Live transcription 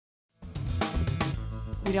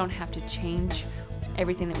We don't have to change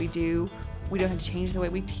everything that we do. We don't have to change the way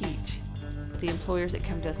we teach. The employers that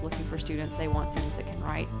come to us looking for students, they want students that can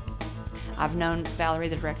write. I've known Valerie,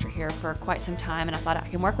 the director here, for quite some time, and I thought I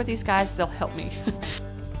can work with these guys, they'll help me.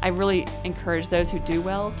 I really encourage those who do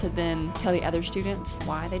well to then tell the other students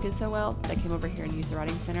why they did so well. They came over here and used the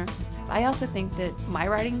Writing Center. I also think that my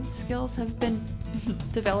writing skills have been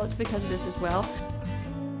developed because of this as well.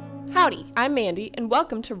 Howdy, I'm Mandy, and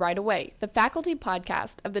welcome to Right Away, the faculty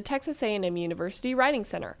podcast of the Texas A&M University Writing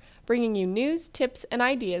Center, bringing you news, tips, and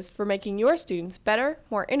ideas for making your students better,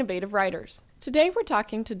 more innovative writers. Today we're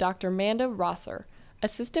talking to Dr. Manda Rosser,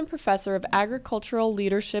 Assistant Professor of Agricultural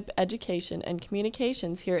Leadership Education and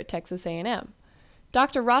Communications here at Texas A&M.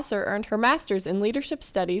 Dr. Rosser earned her master's in leadership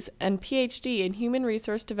studies and PhD in human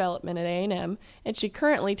resource development at A&M, and she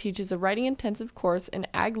currently teaches a writing-intensive course in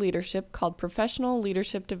ag leadership called Professional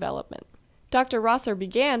Leadership Development. Dr. Rosser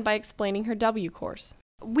began by explaining her W course.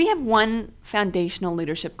 We have one foundational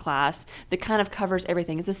leadership class that kind of covers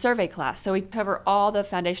everything. It's a survey class, so we cover all the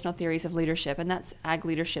foundational theories of leadership, and that's Ag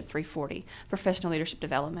Leadership 340, Professional Leadership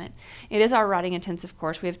Development. It is our writing intensive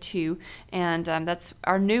course. We have two, and that's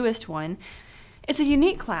our newest one. It's a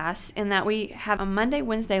unique class in that we have a Monday,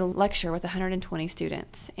 Wednesday lecture with 120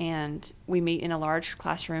 students, and we meet in a large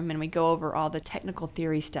classroom and we go over all the technical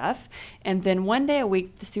theory stuff. And then one day a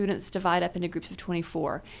week, the students divide up into groups of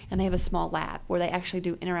 24, and they have a small lab where they actually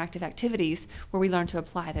do interactive activities where we learn to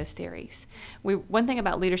apply those theories. One thing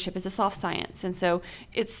about leadership is a soft science, and so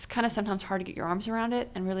it's kind of sometimes hard to get your arms around it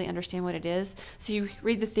and really understand what it is. So you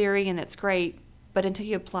read the theory and it's great, but until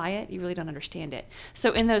you apply it, you really don't understand it.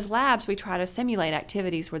 So in those labs, we try to simulate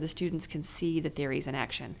activities where the students can see the theories in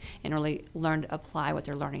action and really learn to apply what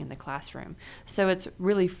they're learning in the classroom. So it's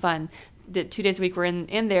really fun that 2 days a week we're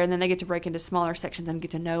in there, and then they get to break into smaller sections and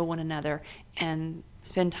get to know one another and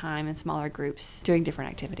spend time in smaller groups doing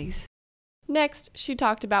different activities. Next, she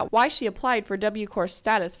talked about why she applied for W course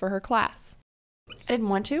status for her class. I didn't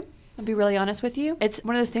want to. I'll be really honest with you. It's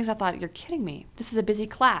one of those things I thought, you're kidding me. This is a busy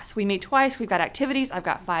class. We meet twice. We've got activities. I've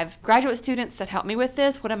got 5 graduate students that help me with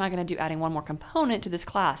this. What am I going to do adding one more component to this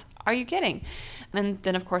class? Are you kidding? And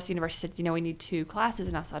then, of course, the university said, we need 2 classes.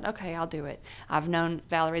 And I thought, okay, I'll do it. I've known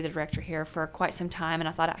Valerie, the director here, for quite some time. And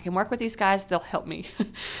I thought, I can work with these guys. They'll help me.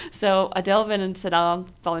 So I delved in and said, I'll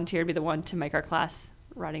volunteer to be the one to make our class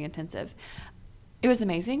writing intensive. It was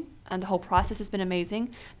amazing, and the whole process has been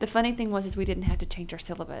amazing. The funny thing was we didn't have to change our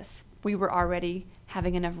syllabus. We were already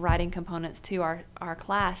having enough writing components to our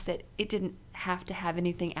class that it didn't have to have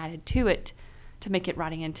anything added to it to make it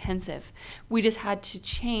writing intensive. We just had to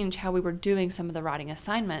change how we were doing some of the writing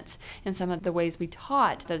assignments and some of the ways we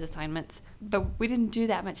taught those assignments, but we didn't do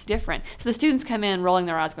that much different. So the students come in rolling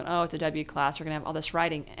their eyes going, oh, it's a W class, we're going to have all this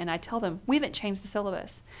writing. And I tell them, we haven't changed the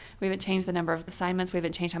syllabus. We haven't changed the number of assignments. We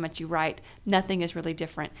haven't changed how much you write. Nothing is really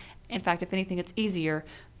different. In fact, if anything, it's easier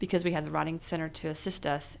because we have the Writing Center to assist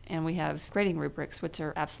us, and we have grading rubrics, which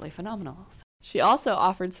are absolutely phenomenal. She also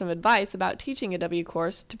offered some advice about teaching a W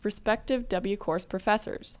course to prospective W course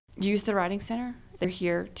professors. Use the Writing Center. They're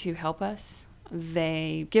here to help us.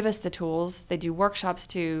 They give us the tools. They do workshops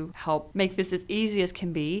to help make this as easy as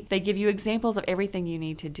can be. They give you examples of everything you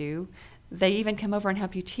need to do. They even come over and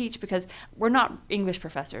help you teach because we're not English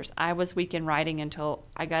professors. I was weak in writing until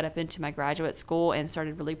I got up into my graduate school and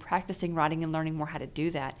started really practicing writing and learning more how to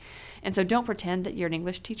do that. And so don't pretend that you're an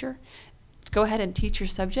English teacher. Go ahead and teach your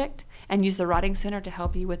subject and use the Writing Center to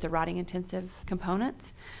help you with the writing intensive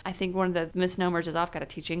components. I think one of the misnomers is I've got to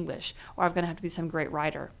teach English or I'm going to have to be some great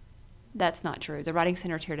writer. That's not true. The Writing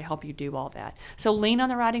Center is here to help you do all that. So lean on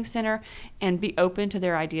the Writing Center and be open to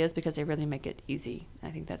their ideas because they really make it easy. I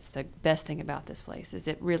think that's the best thing about this place is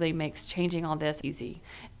it really makes changing all this easy.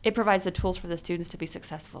 It provides the tools for the students to be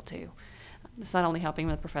successful too. It's not only helping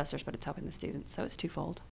the professors, but it's helping the students, so it's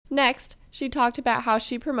twofold. Next, she talked about how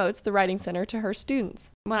she promotes the Writing Center to her students.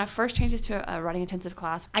 When I first changed this to a writing intensive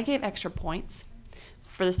class, I gave extra points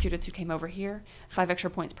for the students who came over here, 5 extra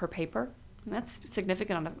points per paper. And that's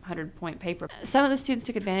significant on a 100-point paper. Some of the students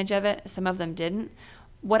took advantage of it, some of them didn't.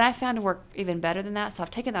 What I found to work even better than that, so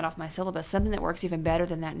I've taken that off my syllabus, something that works even better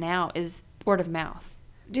than that now is word of mouth.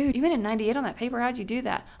 Dude, you went in 98 on that paper, how'd you do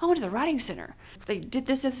that? I went to the Writing Center. They did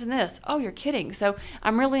this, this, and this. Oh, you're kidding. So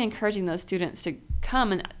I'm really encouraging those students to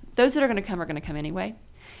come, and those that are going to come anyway.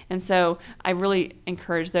 And so I really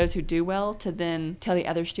encourage those who do well to then tell the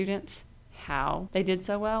other students how they did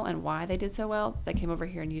so well and why they did so well. They came over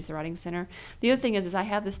here and used the Writing Center. The other thing is I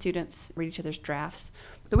have the students read each other's drafts.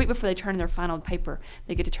 The week before they turn in their final paper,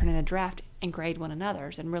 they get to turn in a draft and grade one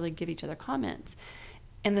another's and really give each other comments.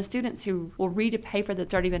 And the students who will read a paper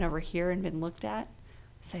that's already been over here and been looked at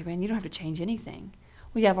say, man, you don't have to change anything.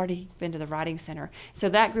 Well, yeah, I've already been to the Writing Center. So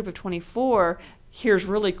that group of 24 hears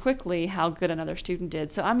really quickly how good another student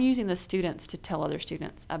did. So I'm using the students to tell other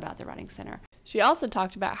students about the Writing Center. She also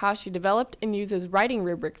talked about how she developed and uses writing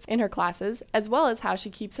rubrics in her classes, as well as how she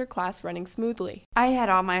keeps her class running smoothly. I had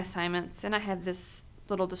all my assignments, and I had this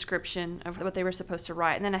little description of what they were supposed to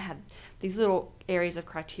write, and then I had these little areas of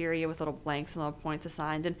criteria with little blanks and little points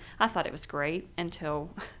assigned, and I thought it was great until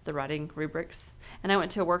the writing rubrics. And I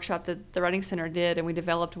went to a workshop that the Writing Center did, and we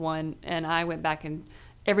developed one, and I went back and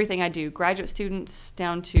everything I do, graduate students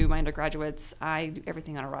down to my undergraduates, I do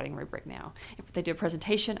everything on a writing rubric now. If they do a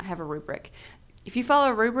presentation, I have a rubric. If you follow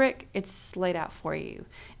a rubric, it's laid out for you.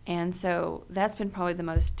 And so that's been probably the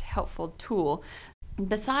most helpful tool.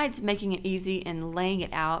 Besides making it easy and laying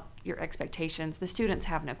it out, your expectations, the students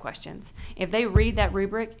have no questions. If they read that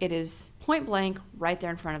rubric, it is point blank right there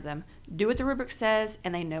in front of them. Do what the rubric says,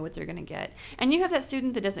 and they know what they're going to get. And you have that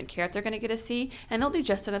student that doesn't care if they're going to get a C, and they'll do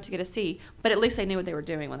just enough to get a C, but at least they knew what they were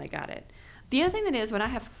doing when they got it. The other thing that is, when I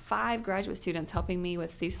have 5 graduate students helping me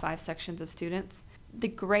with these 5 sections of students, the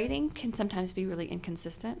grading can sometimes be really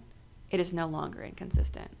inconsistent. It is no longer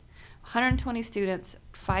inconsistent. 120 students,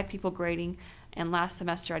 5 people grading, and last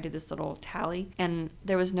semester I did this little tally, and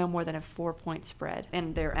there was no more than a 4-point spread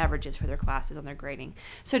in their averages for their classes on their grading.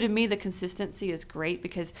 So to me, the consistency is great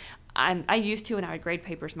because I used to, when I would grade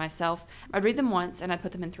papers myself, I'd read them once and I'd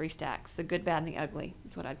put them in 3 stacks, the good, bad, and the ugly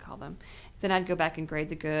is what I'd call them. Then I'd go back and grade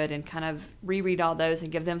the good and kind of reread all those and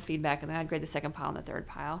give them feedback, and then I'd grade the second pile and the third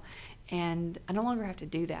pile. And I no longer have to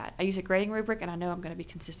do that. I use a grading rubric, and I know I'm going to be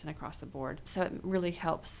consistent across the board. So it really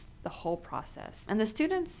helps the whole process. And the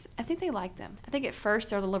students, I think they like them. I think at first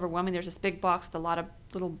they're a little overwhelming. There's this big box with a lot of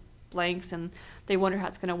little blanks, and they wonder how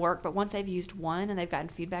it's going to work. But once they've used one and they've gotten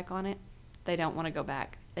feedback on it, they don't want to go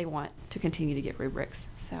back. They want to continue to get rubrics.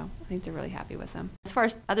 So I think they're really happy with them. As far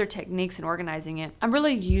as other techniques in organizing it, I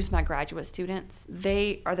really use my graduate students.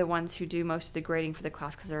 They are the ones who do most of the grading for the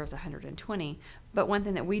class because there was 120. But one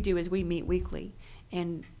thing that we do is we meet weekly,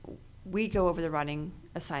 and we go over the writing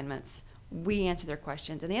assignments. We answer their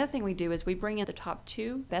questions. And the other thing we do is we bring in the top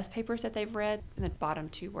 2 best papers that they've read and the bottom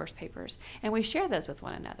 2 worst papers. And we share those with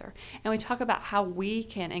one another. And we talk about how we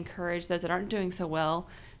can encourage those that aren't doing so well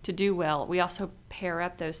to do well. We also pair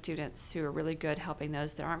up those students who are really good helping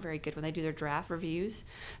those that aren't very good when they do their draft reviews,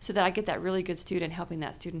 so that I get that really good student helping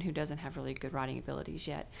that student who doesn't have really good writing abilities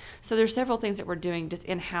yet. So there's several things that we're doing just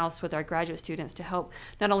in-house with our graduate students to help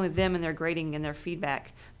not only them in their grading and their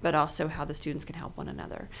feedback, but also how the students can help one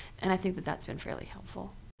another. And I think that that's been fairly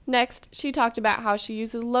helpful. Next, she talked about how she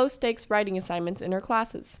uses low-stakes writing assignments in her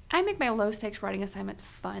classes. I make my low-stakes writing assignments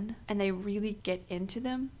fun, and they really get into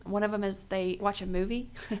them. One of them is they watch a movie,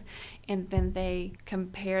 and then they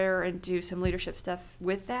compare and do some leadership stuff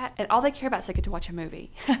with that, and all they care about is they get to watch a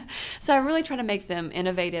movie. So I really try to make them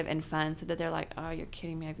innovative and fun so that they're like, oh, you're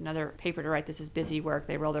kidding me, I have another paper to write, this is busy work,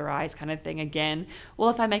 they roll their eyes kind of thing again. Well,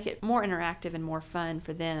 if I make it more interactive and more fun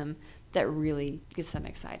for them, that really gets them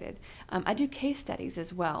excited. I do case studies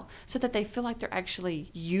as well, so that they feel like they're actually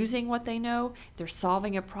using what they know, they're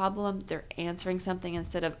solving a problem, they're answering something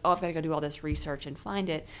instead of, oh, I've got to go do all this research and find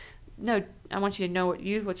it. No, I want you to know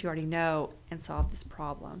use what you already know and solve this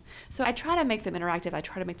problem. So I try to make them interactive. I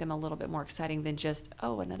try to make them a little bit more exciting than just,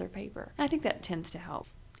 oh, another paper. And I think that tends to help.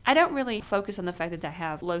 I don't really focus on the fact that they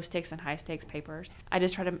have low stakes and high stakes papers. I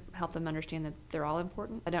just try to help them understand that they're all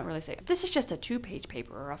important. I don't really say, this is just a 2-page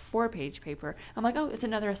paper or a 4-page paper. I'm like, oh, it's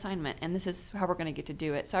another assignment, and this is how we're going to get to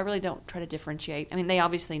do it. So I really don't try to differentiate. I mean, they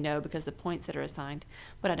obviously know because the points that are assigned,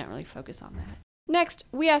 but I don't really focus on that. Next,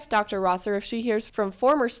 we asked Dr. Rosser if she hears from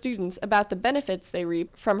former students about the benefits they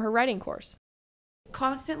reap from her writing course.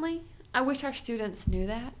 Constantly. I wish our students knew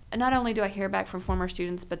that. And not only do I hear back from former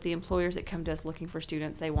students, but the employers that come to us looking for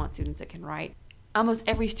students, they want students that can write. Almost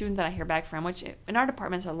every student that I hear back from, which in our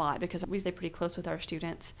department's a lot because we stay pretty close with our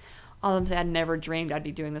students, all of them say, I never dreamed I'd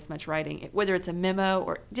be doing this much writing, whether it's a memo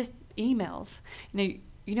or just emails.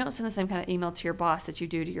 You don't send the same kind of email to your boss that you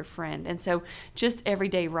do to your friend. And so just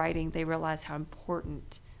everyday writing, they realize how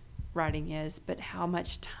important writing is, but how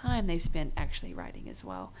much time they spend actually writing as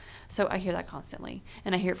well. So I hear that constantly.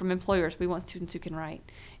 And I hear it from employers. We want students who can write.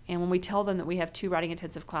 And when we tell them that we have 2 writing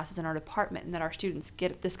intensive classes in our department and that our students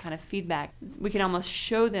get this kind of feedback, we can almost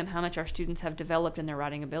show them how much our students have developed in their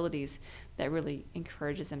writing abilities. That really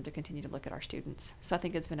encourages them to continue to look at our students. So I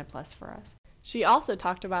think it's been a plus for us. She also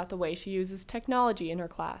talked about the way she uses technology in her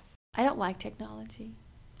class. I don't like technology.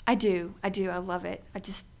 I do. I love it. I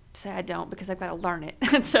just say I don't because I've got to learn it.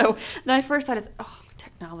 And so my first thought is, oh,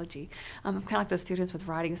 technology. I'm kind of like those students with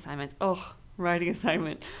writing assignments. Oh, writing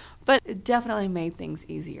assignment. But it definitely made things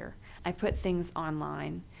easier. I put things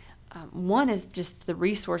online. One is just the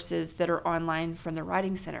resources that are online from the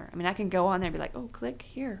Writing Center. I mean, I can go on there and be like, oh, click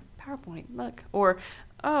here, PowerPoint, look. Or,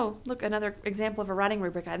 oh, look, another example of a writing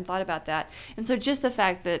rubric. I hadn't thought about that. And so just the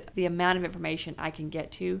fact that the amount of information I can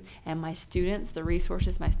get to, and my students, the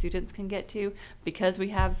resources my students can get to, because we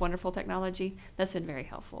have wonderful technology, that's been very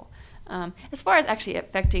helpful. As far as actually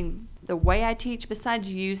affecting the way I teach,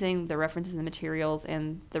 besides using the references and the materials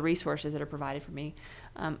and the resources that are provided for me,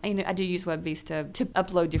 I do use WebVista to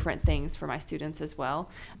upload different things for my students as well.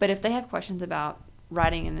 But if they have questions about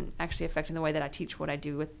writing and actually affecting the way that I teach what I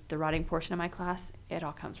do with the writing portion of my class, it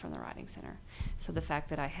all comes from the Writing Center. So the fact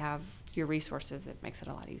that I have your resources, it makes it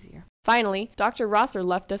a lot easier. Finally, Dr. Rosser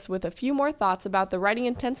left us with a few more thoughts about the Writing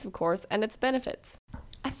Intensive course and its benefits.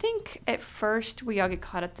 I think at first we all get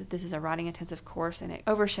caught up that this is a writing intensive course, and it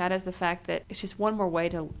overshadows the fact that it's just one more way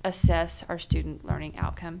to assess our student learning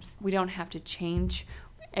outcomes. We don't have to change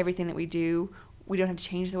everything that we do. We don't have to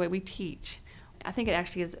change the way we teach. I think it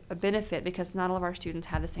actually is a benefit because not all of our students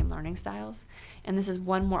have the same learning styles, and this is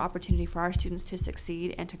one more opportunity for our students to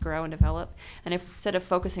succeed and to grow and develop. And instead of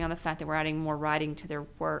focusing on the fact that we're adding more writing to their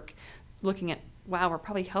work, looking at, wow, we're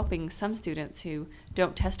probably helping some students who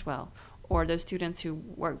don't test well, or those students who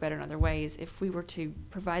work better in other ways. If we were to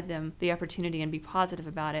provide them the opportunity and be positive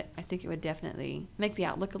about it, I think it would definitely make the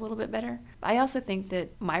outlook a little bit better. I also think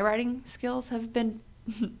that my writing skills have been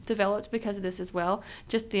developed because of this as well.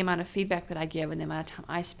 Just the amount of feedback that I give and the amount of time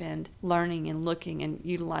I spend learning and looking and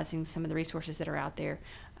utilizing some of the resources that are out there,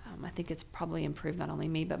 I think it's probably improved not only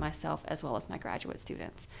me but myself as well as my graduate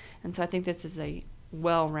students. And so I think this is a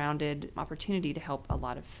well-rounded opportunity to help a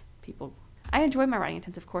lot of people. I enjoyed my writing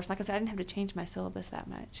intensive course. Like I said, I didn't have to change my syllabus that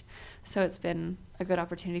much. So it's been a good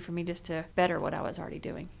opportunity for me just to better what I was already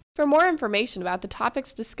doing. For more information about the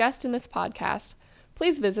topics discussed in this podcast,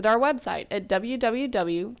 please visit our website at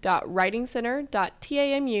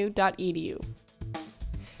www.writingcenter.tamu.edu.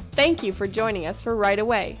 Thank you for joining us for Right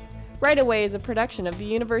Away. Right Away is a production of the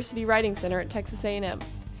University Writing Center at Texas A&M.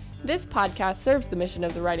 This podcast serves the mission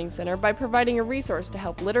of the Writing Center by providing a resource to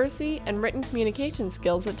help literacy and written communication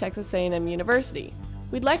skills at Texas A&M University.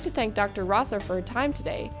 We'd like to thank Dr. Rosser for her time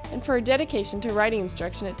today and for her dedication to writing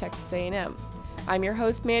instruction at Texas A&M. I'm your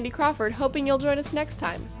host, Mandy Crawford, hoping you'll join us next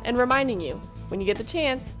time, and reminding you, when you get the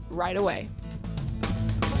chance, write away.